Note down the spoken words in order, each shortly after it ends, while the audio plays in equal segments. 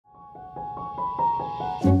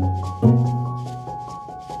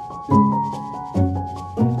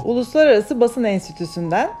Uluslararası Basın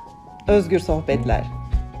Enstitüsü'nden Özgür Sohbetler.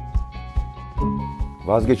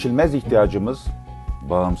 Vazgeçilmez ihtiyacımız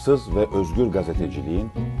bağımsız ve özgür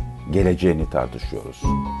gazeteciliğin geleceğini tartışıyoruz.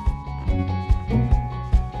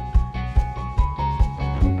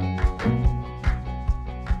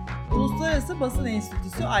 Uluslararası Basın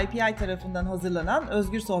Enstitüsü IPI tarafından hazırlanan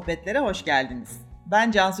Özgür Sohbetlere hoş geldiniz.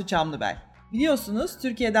 Ben Cansu Çamlıbel. Biliyorsunuz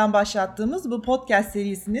Türkiye'den başlattığımız bu podcast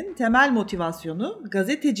serisinin temel motivasyonu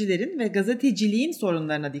gazetecilerin ve gazeteciliğin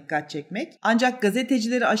sorunlarına dikkat çekmek. Ancak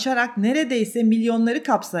gazetecileri aşarak neredeyse milyonları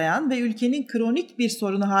kapsayan ve ülkenin kronik bir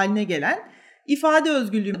sorunu haline gelen ifade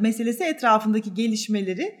özgürlüğü meselesi etrafındaki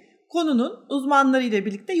gelişmeleri konunun uzmanlarıyla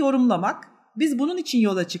birlikte yorumlamak. Biz bunun için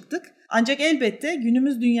yola çıktık. Ancak elbette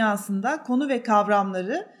günümüz dünyasında konu ve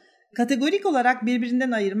kavramları kategorik olarak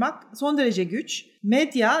birbirinden ayırmak son derece güç.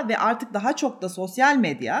 Medya ve artık daha çok da sosyal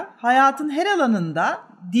medya, hayatın her alanında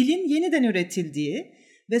dilin yeniden üretildiği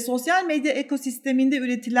ve sosyal medya ekosisteminde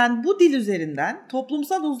üretilen bu dil üzerinden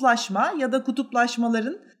toplumsal uzlaşma ya da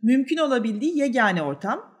kutuplaşmaların mümkün olabildiği yegane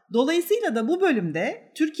ortam. Dolayısıyla da bu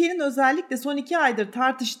bölümde Türkiye'nin özellikle son 2 aydır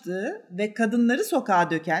tartıştığı ve kadınları sokağa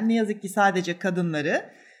döken, ne yazık ki sadece kadınları,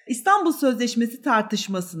 İstanbul Sözleşmesi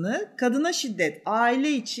tartışmasını kadına şiddet, aile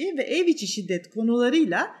içi ve ev içi şiddet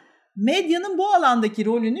konularıyla medyanın bu alandaki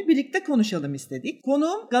rolünü birlikte konuşalım istedik.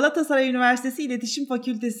 Konuğum Galatasaray Üniversitesi İletişim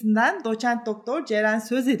Fakültesinden doçent doktor Ceren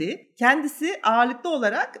Sözeri. Kendisi ağırlıklı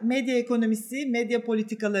olarak medya ekonomisi, medya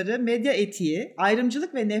politikaları, medya etiği,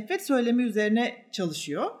 ayrımcılık ve nefret söylemi üzerine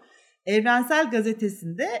çalışıyor. Evrensel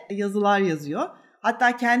Gazetesi'nde yazılar yazıyor.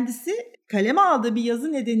 Hatta kendisi kaleme aldığı bir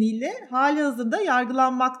yazı nedeniyle halihazırda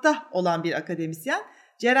yargılanmakta olan bir akademisyen.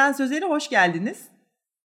 Ceren Sözeri, hoş geldiniz.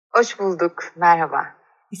 Hoş bulduk, merhaba.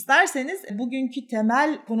 İsterseniz bugünkü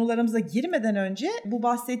temel konularımıza girmeden önce bu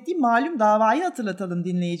bahsettiğim malum davayı hatırlatalım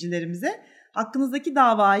dinleyicilerimize. Hakkınızdaki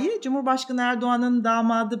davayı Cumhurbaşkanı Erdoğan'ın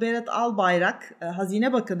damadı Berat Albayrak,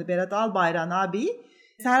 Hazine Bakanı Berat Albayrak'ın ağabeyi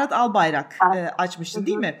Serhat Albayrak açmıştı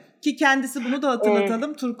değil mi? Ki kendisi, bunu da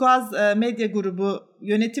hatırlatalım, Turkuaz Medya Grubu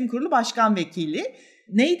Yönetim Kurulu Başkan Vekili.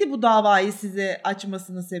 Neydi bu davayı size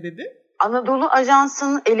açmasının sebebi? Anadolu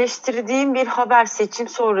Ajansı'nın eleştirdiğim bir haber seçim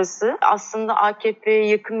sonrası. Aslında AKP'ye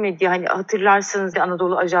yakın medya, hani hatırlarsanız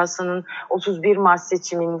Anadolu Ajansı'nın 31 Mart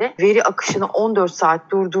seçiminde veri akışını 14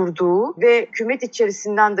 saat durdurduğu ve hükümet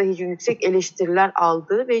içerisinden dahi yüksek eleştiriler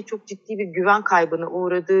aldığı ve çok ciddi bir güven kaybına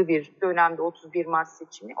uğradığı bir dönemde 31 Mart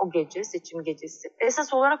seçimi, o gece, seçim gecesi.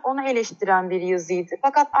 Esas olarak onu eleştiren bir yazıydı.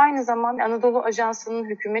 Fakat aynı zamanda Anadolu Ajansı'nın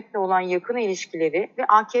hükümetle olan yakın ilişkileri ve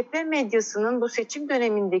AKP medyasının bu seçim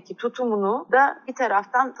dönemindeki tutumunu da bir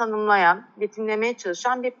taraftan tanımlayan, betimlemeye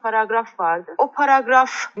çalışan bir paragraf vardı. O paragraf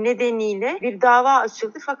nedeniyle bir dava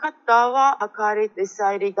açıldı, fakat dava hakaret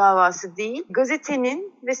vesaire davası değil,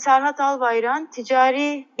 gazetenin ve Serhat Albayrak'ın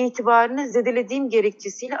ticari itibarını zedelediğim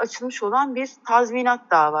gerekçesiyle açılmış olan bir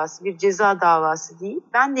tazminat davası, bir ceza davası değil.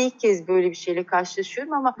 Ben de ilk kez böyle bir şeyle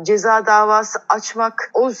karşılaşıyorum ama ceza davası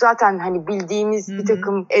açmak, o zaten hani bildiğimiz bir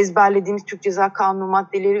takım ezberlediğimiz Türk Ceza Kanunu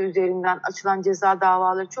maddeleri üzerinden açılan ceza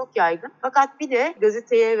davaları çok yaygın. Fakat bir de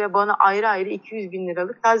gazeteye ve bana ayrı ayrı 200 bin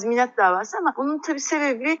liralık tazminat davası, ama bunun tabii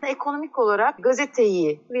sebebi ekonomik olarak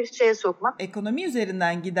gazeteyi bir şeye sokmak. Ekonomi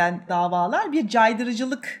üzerinden giden davalar bir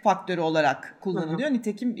caydırıcılık faktörü olarak kullanılıyor.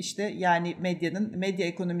 Nitekim işte yani medya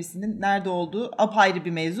ekonomisinin nerede olduğu apayrı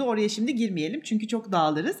bir mevzu. Oraya şimdi girmeyelim çünkü çok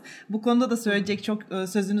dağılırız. Bu konuda da söyleyecek çok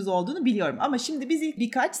sözünüz olduğunu biliyorum. Ama şimdi biz ilk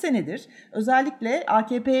birkaç senedir özellikle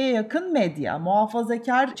AKP'ye yakın medya,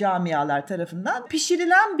 muhafazakar camialar tarafından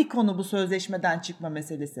pişirilen bir konu bu sözleşmeden çıkma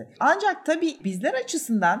meselesi. Ancak tabii bizler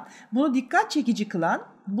açısından bunu dikkat çekici kılan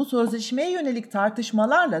bu sözleşmeye yönelik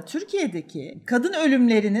tartışmalarla Türkiye'deki kadın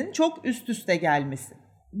ölümlerinin çok üst üste gelmesi.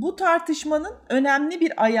 Bu tartışmanın önemli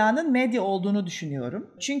bir ayağının medya olduğunu düşünüyorum.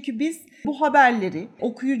 Çünkü biz bu haberleri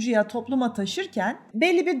okuyucuya, topluma taşırken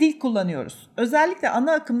belli bir dil kullanıyoruz. Özellikle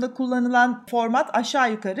ana akımda kullanılan format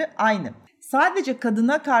aşağı yukarı aynı. Sadece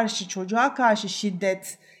kadına karşı, çocuğa karşı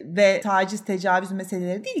şiddet ve taciz, tecavüz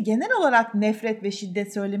meseleleri değil, genel olarak nefret ve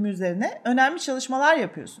şiddet söylemi üzerine önemli çalışmalar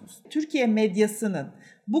yapıyorsunuz. Türkiye medyasının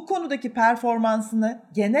bu konudaki performansını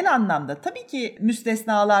genel anlamda, tabii ki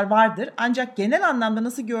müstesnalar vardır, ancak genel anlamda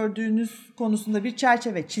nasıl gördüğünüz konusunda bir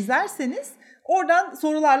çerçeve çizerseniz oradan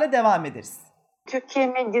sorularla devam ederiz. Türkiye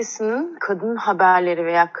medyasının kadın haberleri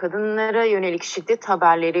veya kadınlara yönelik şiddet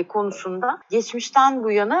haberleri konusunda geçmişten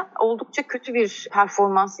bu yana oldukça kötü bir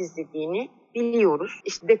performans izlediğini biliyoruz.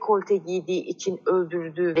 İşte dekolte giydiği için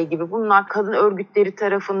öldürdüğü gibi bunlar kadın örgütleri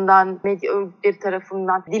tarafından, medya örgütleri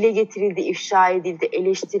tarafından dile getirildi, ifşa edildi,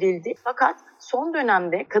 eleştirildi. Fakat son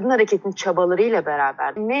dönemde kadın hareketinin çabalarıyla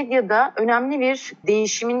beraber medyada önemli bir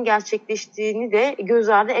değişimin gerçekleştiğini de göz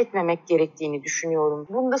ardı etmemek gerektiğini düşünüyorum.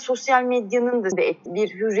 Bunda sosyal medyanın da bir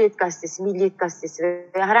Hürriyet gazetesi, Milliyet gazetesi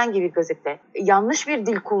veya herhangi bir gazete yanlış bir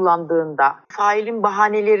dil kullandığında, failin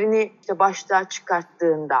bahanelerini başlığa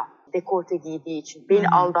çıkarttığında, dekolte giydiği için, beni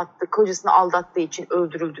aldattı, kocasını aldattığı için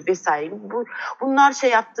öldürüldü vesaire.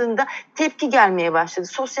 Bunlar yaptığında tepki gelmeye başladı.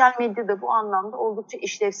 Sosyal medyada bu anlamda oldukça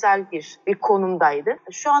işlevsel bir konumdaydı.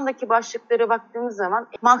 Şu andaki başlıklara baktığımız zaman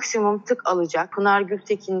maksimum tık alacak. Pınar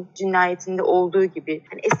Gültekin cinayetinde olduğu gibi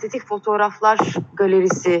estetik fotoğraflar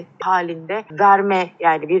galerisi halinde verme,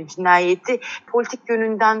 yani bir cinayeti politik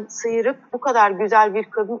yönünden sıyırıp bu kadar güzel bir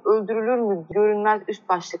kadın öldürülür mü görünmez üst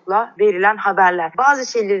başlıkla verilen haberler.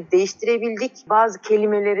 Bazı şeyleri değiştirebildik. Bazı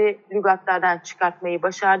kelimeleri lügatlardan çıkartmayı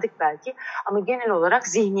başardık belki. Ama genel olarak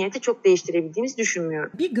zihniyeti çok değiştirebildiğimizi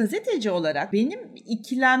düşünmüyorum. Bir gazeteci olarak benim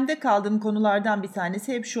ikilemde kaldığım konulardan bir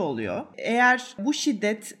tanesi hep şu oluyor. Eğer bu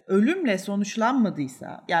şiddet ölümle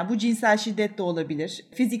sonuçlanmadıysa, yani bu cinsel şiddet de olabilir,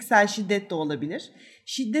 fiziksel şiddet de olabilir.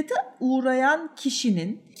 Şiddete uğrayan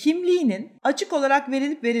kişinin kimliğinin açık olarak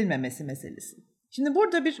verilip verilmemesi meselesi. Şimdi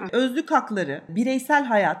burada bir özlük hakları, bireysel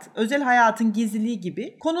hayat, özel hayatın gizliliği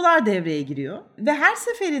gibi konular devreye giriyor. Ve her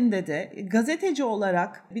seferinde de gazeteci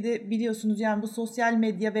olarak, bir de biliyorsunuz yani bu sosyal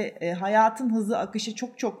medya ve hayatın hızlı akışı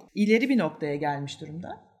çok ileri bir noktaya gelmiş durumda.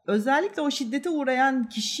 Özellikle o şiddete uğrayan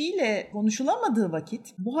kişiyle konuşulamadığı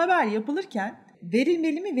vakit bu haber yapılırken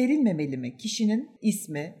verilmeli mi, verilmemeli mi? Kişinin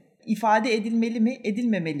ismi, ifade edilmeli mi,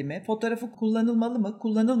 edilmemeli mi? Fotoğrafı kullanılmalı mı,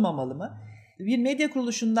 kullanılmamalı mı? Bir medya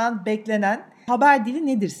kuruluşundan beklenen haber dili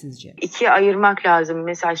nedir sizce? İkiye ayırmak lazım.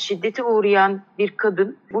 Mesela şiddete uğrayan bir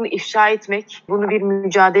kadın bunu ifşa etmek, bunu bir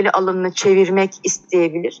mücadele alanına çevirmek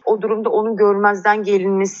isteyebilir. O durumda onun görmezden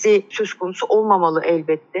gelinmesi söz konusu olmamalı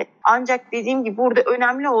elbette. Ancak dediğim gibi burada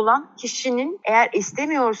önemli olan kişinin eğer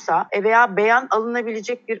istemiyorsa veya beyan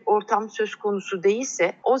alınabilecek bir ortam söz konusu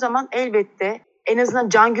değilse o zaman elbette en azından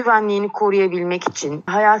can güvenliğini koruyabilmek için,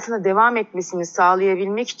 hayatına devam etmesini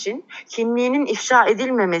sağlayabilmek için kimliğinin ifşa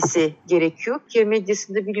edilmemesi gerekiyor. Türkiye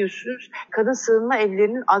medyasında biliyorsunuz kadın sığınma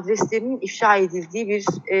evlerinin adreslerinin ifşa edildiği bir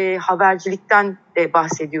habercilikten de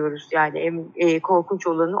bahsediyoruz. Yani en korkunç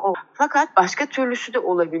olanı o. Fakat başka türlüsü de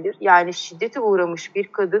olabilir. Yani şiddete uğramış bir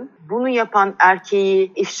kadın bunu yapan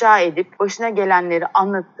erkeği ifşa edip başına gelenleri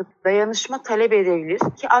anlatıp dayanışma talep edebilir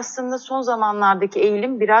ki aslında son zamanlardaki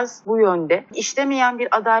eğilim biraz bu yönde. İşlemeyen bir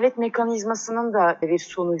adalet mekanizmasının da bir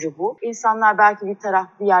sonucu bu. İnsanlar belki bir taraf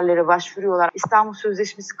bir yerlere başvuruyorlar. İstanbul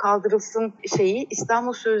Sözleşmesi kaldırılsın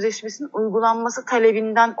İstanbul Sözleşmesi'nin uygulanması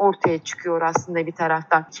talebinden ortaya çıkıyor aslında bir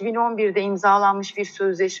taraftan. 2011'de imzalanmış bir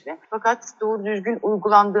sözleşme fakat doğru düzgün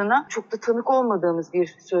uygulandığına çok da tanık olmadığımız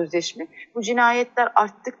bir sözleşme. Bu cinayetler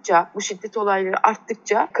arttıkça, bu şiddet olayları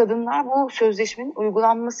arttıkça kadınlar bu sözleşmenin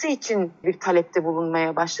uygulanması için bir talepte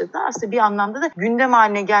bulunmaya başladı. Aslında bir anlamda da gündem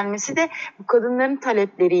haline gelmesi de bu kadınların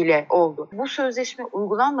talepleriyle oldu. Bu sözleşme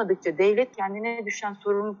uygulanmadıkça, devlet kendine düşen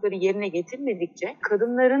sorumlulukları yerine getirmedikçe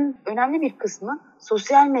kadınların önemli bir kısmı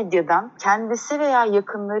sosyal medyadan kendisi veya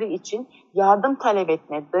yakınları için yardım talep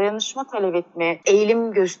etme, dayanışma talep etme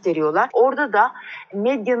eğilim gösteriyorlar. Orada da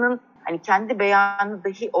medyanın kendi beyanı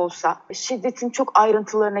dahi olsa şiddetin çok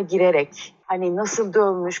ayrıntılarına girerek nasıl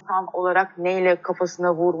dövmüş, tam olarak neyle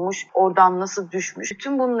kafasına vurmuş, oradan nasıl düşmüş.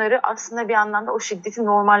 Bütün bunları aslında bir anlamda o şiddeti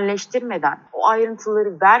normalleştirmeden, o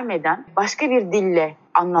ayrıntıları vermeden başka bir dille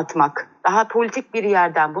anlatmak. Daha politik bir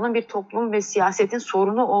yerden, bunun bir toplum ve siyasetin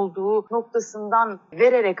sorunu olduğu noktasından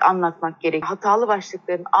vererek anlatmak gerek. Hatalı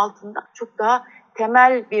başlıkların altında çok daha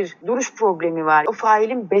temel bir duruş problemi var. O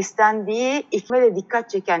failin beslendiği ikmale dikkat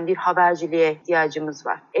çeken bir haberciliğe ihtiyacımız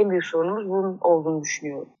var. En büyük sorunumuz bunun olduğunu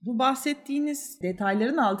düşünüyorum. Bu bahsettiğiniz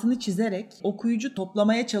detayların altını çizerek okuyucu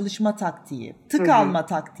toplamaya çalışma taktiği, tık alma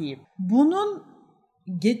taktiği. Bunun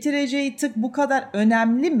getireceği tık bu kadar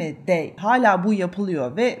önemli mi de hala bu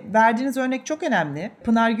yapılıyor ve verdiğiniz örnek çok önemli.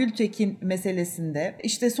 Pınar Gültekin meselesinde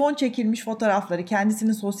son çekilmiş fotoğrafları,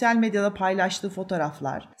 kendisinin sosyal medyada paylaştığı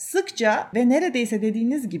fotoğraflar sıkça ve neredeyse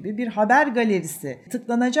dediğiniz gibi bir haber galerisi,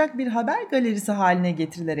 tıklanacak bir haber galerisi haline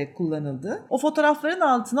getirilerek kullanıldı. O fotoğrafların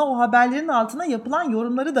altına, o haberlerin altına yapılan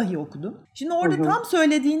yorumları dahi okudum. Şimdi orada tam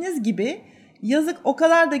söylediğiniz gibi yazık, o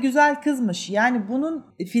kadar da güzel kızmış. Yani bunun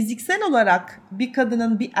fiziksel olarak bir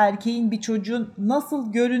kadının, bir erkeğin, bir çocuğun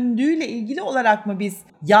nasıl göründüğüyle ilgili olarak mı biz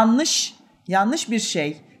yanlış bir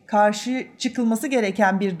şey, karşı çıkılması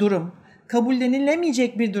gereken bir durum,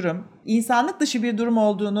 kabullenilemeyecek bir durum, insanlık dışı bir durum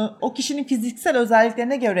olduğunu o kişinin fiziksel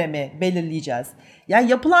özelliklerine göre mi belirleyeceğiz?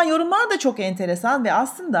 Yani yapılan yorumlar da çok enteresan ve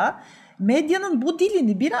aslında medyanın bu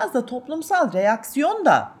dilini biraz da toplumsal reaksiyon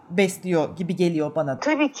da besliyor gibi geliyor bana.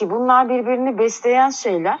 Tabii ki bunlar birbirini besleyen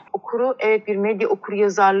şeyler. Okuru evet bir medya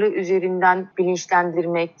okuryazarlığı üzerinden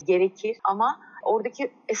bilinçlendirmek gerekir ama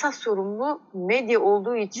oradaki esas sorumlu medya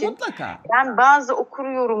olduğu için mutlaka ben bazı okur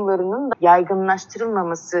yorumlarının da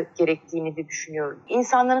yaygınlaştırılmaması gerektiğini de düşünüyorum.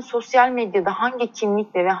 İnsanların sosyal medyada hangi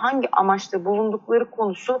kimlikle ve hangi amaçla bulundukları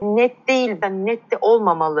konusu net değil, net de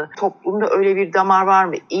olmamalı. Toplumda öyle bir damar var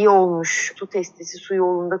mı? İyi olmuş, su testisi su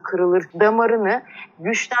yolunda kırılır. Damarını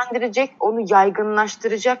güçlendirecek, onu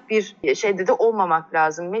yaygınlaştıracak bir şeyde de olmamak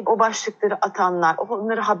lazım. O başlıkları atanlar,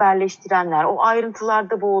 onları haberleştirenler, o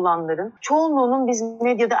ayrıntılarda boğulanların çoğunluğunun biz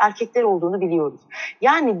medyada erkekler olduğunu biliyoruz.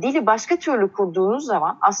 Yani dili başka türlü kurduğunuz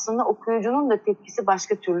zaman aslında okuyucunun da tepkisi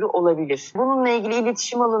başka türlü olabilir. Bununla ilgili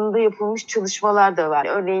iletişim alanında yapılmış çalışmalar da var.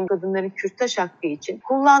 Örneğin kadınların kürtaj hakkı için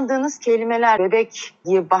kullandığınız kelimeler bebek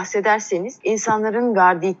diye bahsederseniz insanların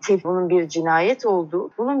verdiği tepki bunun bir cinayet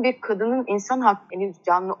olduğu, bunun bir kadının insan hakkı henüz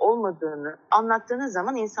canlı olmadığını anlattığınız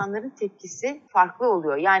zaman insanların tepkisi farklı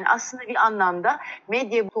oluyor. Yani aslında bir anlamda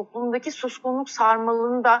medya toplumdaki suskunluk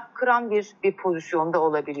sarmalını da kıran bir pozisyonda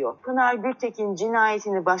olabiliyor. Pınar Gültekin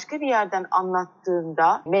cinayetini başka bir yerden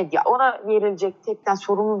anlattığında medya ona verilecek tepkiden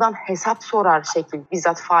sorumludan hesap sorar şekil,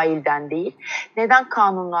 bizzat failden değil. Neden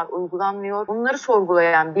kanunlar uygulanmıyor? Bunları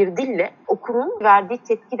sorgulayan bir dille okurun verdiği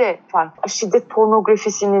tepki de farklı. Şiddet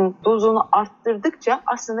pornografisinin dozunu arttırdıkça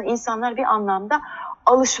aslında insanlar bir anlamda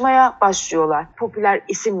alışmaya başlıyorlar. Popüler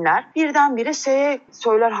isimler birdenbire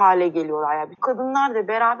söyler hale geliyorlar. Yani kadınlar da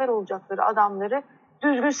beraber olacakları adamları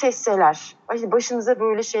düzgün seçseler, başınıza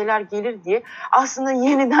böyle şeyler gelir diye aslında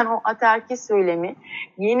yeniden o ataerkil söylemi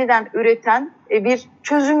yeniden üreten bir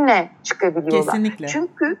çözümle çıkabiliyorlar. Kesinlikle.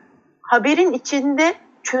 Çünkü haberin içinde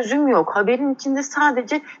çözüm yok. Haberin içinde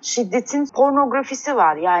sadece şiddetin pornografisi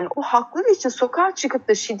var. Yani o hakları için sokağa çıkıp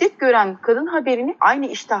da şiddet gören kadın haberini aynı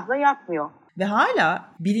iştahla yapmıyor. Ve hala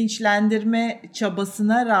bilinçlendirme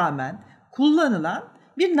çabasına rağmen kullanılan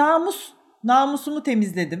bir namusumu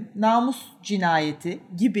temizledim, namus cinayeti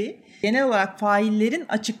gibi genel olarak faillerin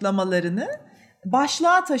açıklamalarını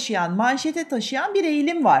başlığa taşıyan, manşete taşıyan bir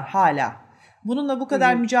eğilim var hala. Bununla bu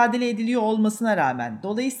kadar mücadele ediliyor olmasına rağmen.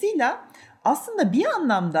 Dolayısıyla aslında bir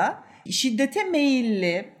anlamda şiddete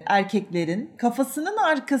meyilli erkeklerin kafasının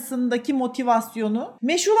arkasındaki motivasyonu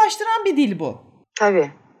meşrulaştıran bir dil bu.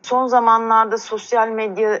 Tabii. Son zamanlarda sosyal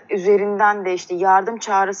medya üzerinden de yardım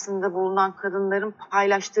çağrısında bulunan kadınların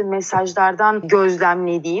paylaştığı mesajlardan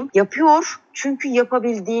gözlemlediğim yapıyor çünkü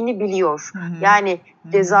yapabildiğini biliyor. Yani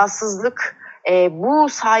cezasızlık bu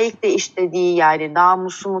sahikle işlediği yani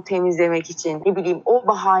namusumu temizlemek için o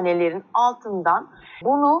bahanelerin altından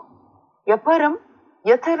bunu yaparım,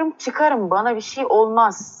 yatarım, çıkarım bana bir şey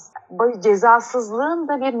olmaz. Cezasızlığın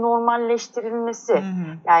da bir normalleştirilmesi.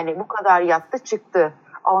 Yani bu kadar yattı çıktı.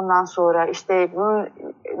 Ondan sonra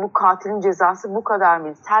bu katilin cezası bu kadar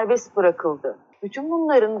mı? Serbest bırakıldı. Bütün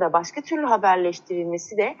bunların da başka türlü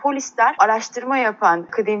haberleştirilmesi de polisler araştırma yapan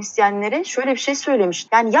akademisyenlere şöyle bir şey söylemiş.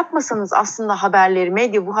 Yani yapmasanız aslında haberleri,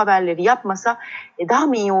 medya bu haberleri yapmasa daha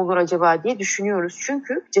mı iyi olur acaba diye düşünüyoruz.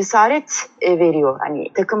 Çünkü cesaret veriyor.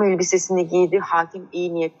 Hani takım elbisesini giydi, hakim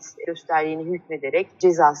iyi niyet gösterdiğini hükmederek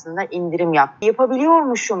cezasında indirim yaptı.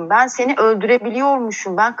 Yapabiliyormuşum, ben seni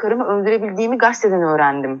öldürebiliyormuşum, ben karımı öldürebildiğimi gazeteden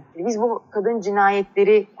öğrendim. Biz bu kadın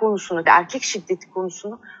cinayetleri konusunu, erkek şiddeti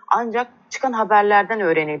konusunu ancak çıkan haberlerden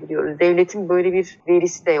öğrenebiliyoruz. Devletin böyle bir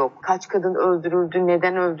verisi de yok. Kaç kadın öldürüldü,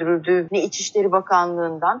 neden öldürüldü, ne İçişleri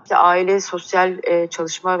Bakanlığı'ndan, Aile Sosyal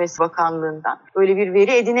Çalışma ve Bakanlığı'ndan böyle bir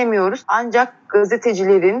veri edinemiyoruz. Ancak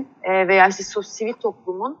gazetecilerin veya sivil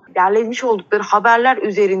toplumun derlemiş oldukları haberler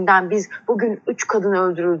üzerinden biz bugün 3 kadın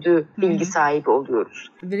öldürüldü bilgi sahibi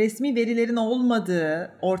oluyoruz. Resmi verilerin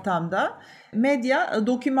olmadığı ortamda medya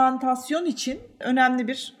dokümantasyon için önemli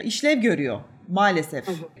bir işlev görüyor. Maalesef.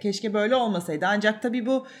 Keşke böyle olmasaydı. Ancak tabii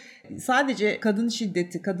bu sadece kadın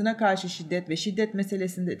şiddeti, kadına karşı şiddet ve şiddet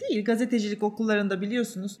meselesinde değil, gazetecilik okullarında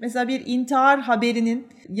biliyorsunuz. Mesela bir intihar haberinin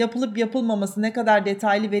yapılıp yapılmaması, ne kadar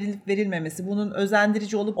detaylı verilip verilmemesi, bunun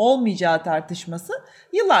özendirici olup olmayacağı tartışması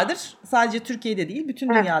yıllardır sadece Türkiye'de değil, bütün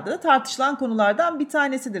dünyada da tartışılan konulardan bir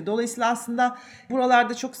tanesidir. Dolayısıyla aslında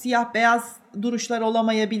buralarda çok siyah beyaz duruşlar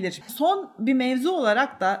olamayabilir. Son bir mevzu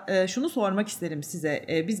olarak da şunu sormak isterim size.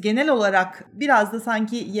 Biz genel olarak biraz da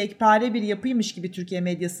sanki yekpare bir yapıymış gibi Türkiye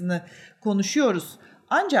medyasını konuşuyoruz.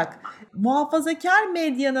 Ancak muhafazakar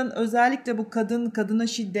medyanın özellikle bu kadına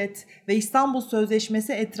şiddet ve İstanbul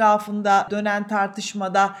Sözleşmesi etrafında dönen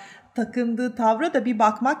tartışmada takındığı tavra da bir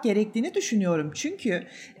bakmak gerektiğini düşünüyorum. Çünkü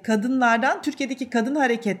kadınlardan, Türkiye'deki kadın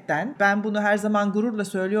hareketten, ben bunu her zaman gururla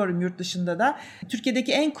söylüyorum yurt dışında da,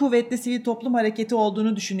 Türkiye'deki en kuvvetli sivil toplum hareketi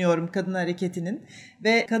olduğunu düşünüyorum kadın hareketinin.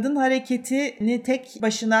 Ve kadın hareketini tek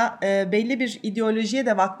başına belli bir ideolojiye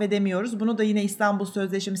de vakfedemiyoruz. Bunu da yine İstanbul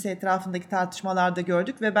Sözleşmesi etrafındaki tartışmalarda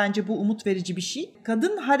gördük ve bence bu umut verici bir şey.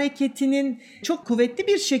 Kadın hareketinin çok kuvvetli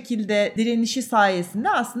bir şekilde direnişi sayesinde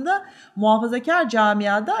aslında muhafazakar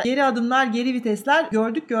camiada geri adımlar, geri vitesler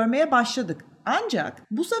görmeye başladık. Ancak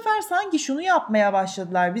bu sefer sanki şunu yapmaya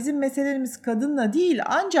başladılar. Bizim meselelerimiz kadınla değil,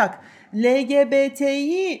 ancak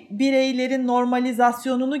LGBTİ bireylerin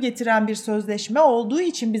normalizasyonunu getiren bir sözleşme olduğu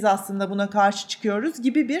için biz aslında buna karşı çıkıyoruz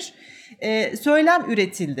gibi bir söylem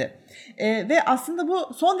üretildi. Ve aslında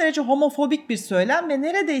bu son derece homofobik bir söylem ve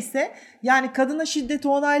neredeyse yani kadına şiddeti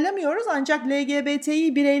onaylamıyoruz ancak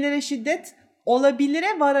LGBTİ bireylere şiddet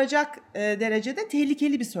olabilire varacak derecede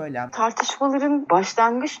tehlikeli bir söylem. Tartışmaların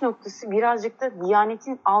başlangıç noktası birazcık da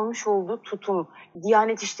Diyanet'in almış olduğu tutum.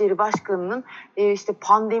 Diyanet İşleri Başkanı'nın işte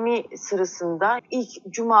pandemi sırasında ilk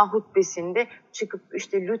Cuma hutbesinde çıkıp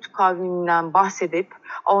işte Lüt kavminden bahsedip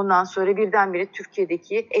ondan sonra birdenbire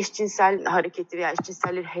Türkiye'deki eşcinsel hareketi veya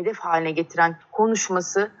eşcinselleri hedef haline getiren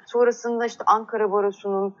konuşması, sonrasında işte Ankara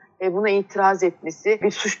Barosu'nun buna itiraz etmesi,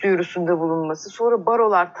 bir suç duyurusunda bulunması, sonra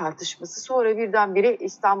barolar tartışması, sonra birdenbire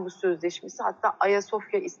İstanbul Sözleşmesi, hatta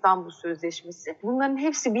Ayasofya İstanbul Sözleşmesi. Bunların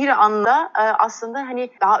hepsi bir anda aslında hani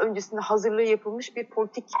daha öncesinde hazırlığı yapılmış bir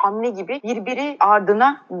politik hamle gibi birbiri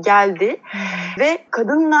ardına geldi. Ve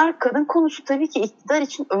kadın konusu tabii ki iktidar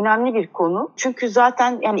için önemli bir konu. Çünkü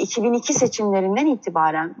zaten yani 2002 seçimlerinden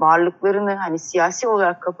itibaren varlıklarını hani siyasi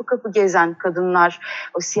olarak kapı kapı gezen kadınlar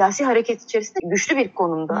o siyasi hareket içerisinde güçlü bir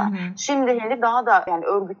konumda. Şimdi hele daha da yani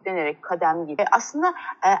örgütlenerek kadem gibi. Aslında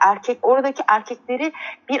oradaki erkekleri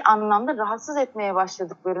bir anlamda rahatsız etmeye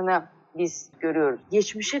başladıklarını biz görüyoruz.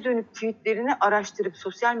 Geçmişe dönük tweetlerini araştırıp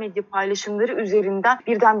sosyal medya paylaşımları üzerinden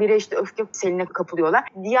birdenbire işte öfke seline kapılıyorlar.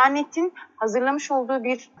 Diyanet'in hazırlamış olduğu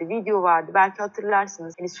bir video vardı. Belki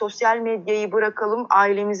hatırlarsınız. Yani sosyal medyayı bırakalım,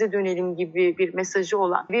 ailemize dönelim gibi bir mesajı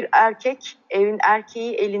olan bir erkek, evin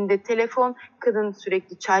erkeği elinde telefon, kadın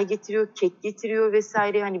sürekli çay getiriyor, kek getiriyor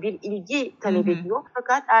vesaire, hani bir ilgi talep ediyor.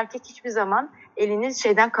 Fakat erkek hiçbir zaman elini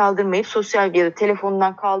şeyden kaldırmayıp sosyal medyada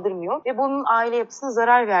telefondan kaldırmıyor ve bunun aile yapısına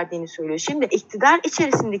zarar verdiğini söylüyor. Şimdi iktidar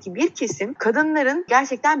içerisindeki bir kesim kadınların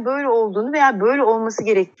gerçekten böyle olduğunu veya böyle olması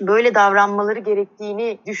gerektiğini, böyle davranmaları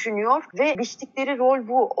gerektiğini düşünüyor ve biçtikleri rol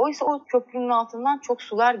bu. Oysa o köprünün altından çok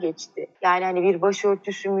sular geçti. Yani hani bir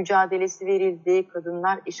başörtüsü mücadelesi verildi.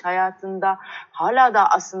 Kadınlar iş hayatında hala da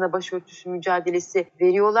aslında başörtüsü mücadelesi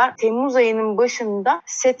veriyorlar. Temmuz ayının başında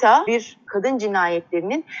SETA bir kadın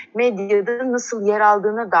cinayetlerinin medyada nasıl yer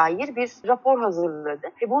aldığına dair bir rapor hazırladı.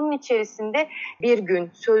 Bunun içerisinde Bir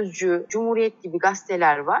Gün, Sözcü, Cumhuriyet gibi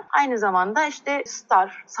gazeteler var. Aynı zamanda işte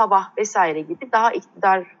Star, Sabah vesaire gibi daha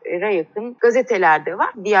iktidara yakın gazeteler de var.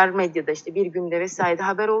 Diğer medyada işte Bir Gün'de vesaire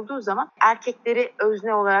haber olduğu zaman erkekleri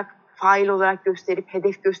özne olarak, fail olarak gösterip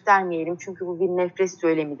hedef göstermeyelim. Çünkü bu bir nefret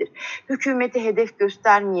söylemidir. Hükümeti hedef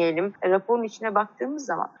göstermeyelim. Raporun içine baktığımız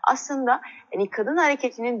zaman aslında yani kadın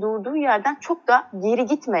hareketinin durduğu yerden çok da geri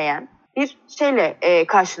gitmeyen bir şeyle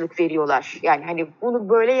karşılık veriyorlar. Yani hani bunu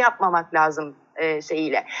böyle yapmamak lazım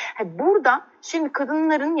şeyiyle. Burada şimdi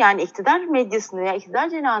kadınların yani iktidar medyasında veya iktidar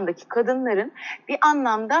cenahındaki kadınların bir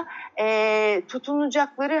anlamda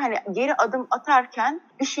tutunacakları hani geri adım atarken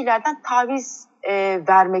bir şeylerden taviz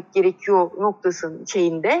vermek gerekiyor noktasının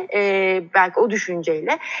şeyinde belki o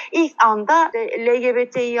düşünceyle ilk anda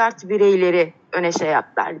LGBTİ artı bireyleri öne şey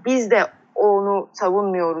yaptılar. Biz de onu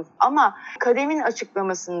savunmuyoruz ama kademin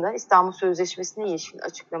açıklamasında, İstanbul Sözleşmesi'ne ilişkin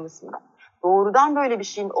açıklamasında doğrudan böyle bir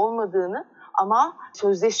şeyin olmadığını ama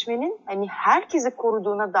sözleşmenin hani herkesi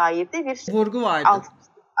koruduğuna dair de bir vurgu vardı.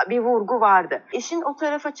 Bir vurgu vardı. İşin o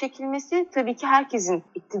tarafa çekilmesi tabii ki herkesin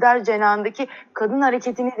iktidar cenahındaki kadın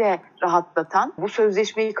hareketini de rahatlatan, bu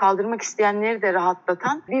sözleşmeyi kaldırmak isteyenleri de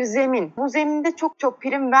rahatlatan bir zemin. Bu zeminde çok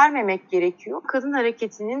prim vermemek gerekiyor. Kadın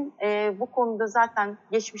hareketinin bu konuda zaten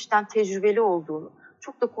geçmişten tecrübeli olduğunu,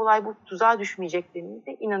 çok da kolay bu tuzağa düşmeyeceklerini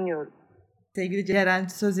de inanıyorum. Sevgili Ceren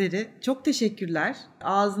Sözeri, çok teşekkürler.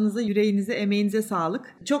 Ağzınıza, yüreğinize, emeğinize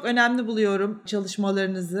sağlık. Çok önemli buluyorum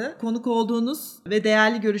çalışmalarınızı. Konuk olduğunuz ve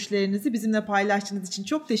değerli görüşlerinizi bizimle paylaştığınız için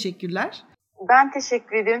çok teşekkürler. Ben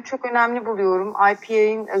teşekkür ederim. Çok önemli buluyorum.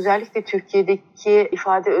 IPA'nin özellikle Türkiye'deki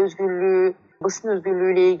ifade özgürlüğü basın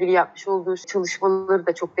özgürlüğüyle ilgili yapmış olduğu çalışmaları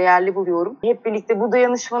da çok değerli buluyorum. Hep birlikte bu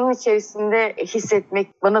dayanışmanın içerisinde hissetmek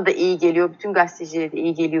bana da iyi geliyor. Bütün gazetecilere de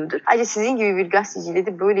iyi geliyordur. Ayrıca sizin gibi bir gazeteciyle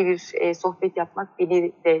de böyle bir sohbet yapmak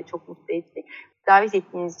beni de çok mutlu etti. Davet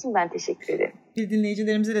ettiğiniz için ben teşekkür ederim. Bir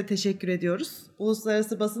dinleyicilerimize de teşekkür ediyoruz.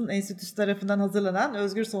 Uluslararası Basın Enstitüsü tarafından hazırlanan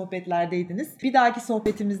Özgür Sohbetler'deydiniz. Bir dahaki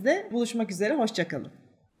sohbetimizde buluşmak üzere, hoşçakalın.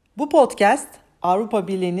 Bu podcast Avrupa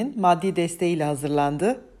Birliği'nin maddi desteğiyle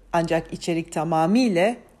hazırlandı. Ancak içerik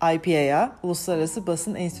tamamıyla IPA'ya, Uluslararası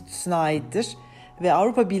Basın Enstitüsü'ne aittir ve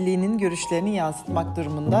Avrupa Birliği'nin görüşlerini yansıtmak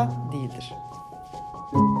durumunda değildir.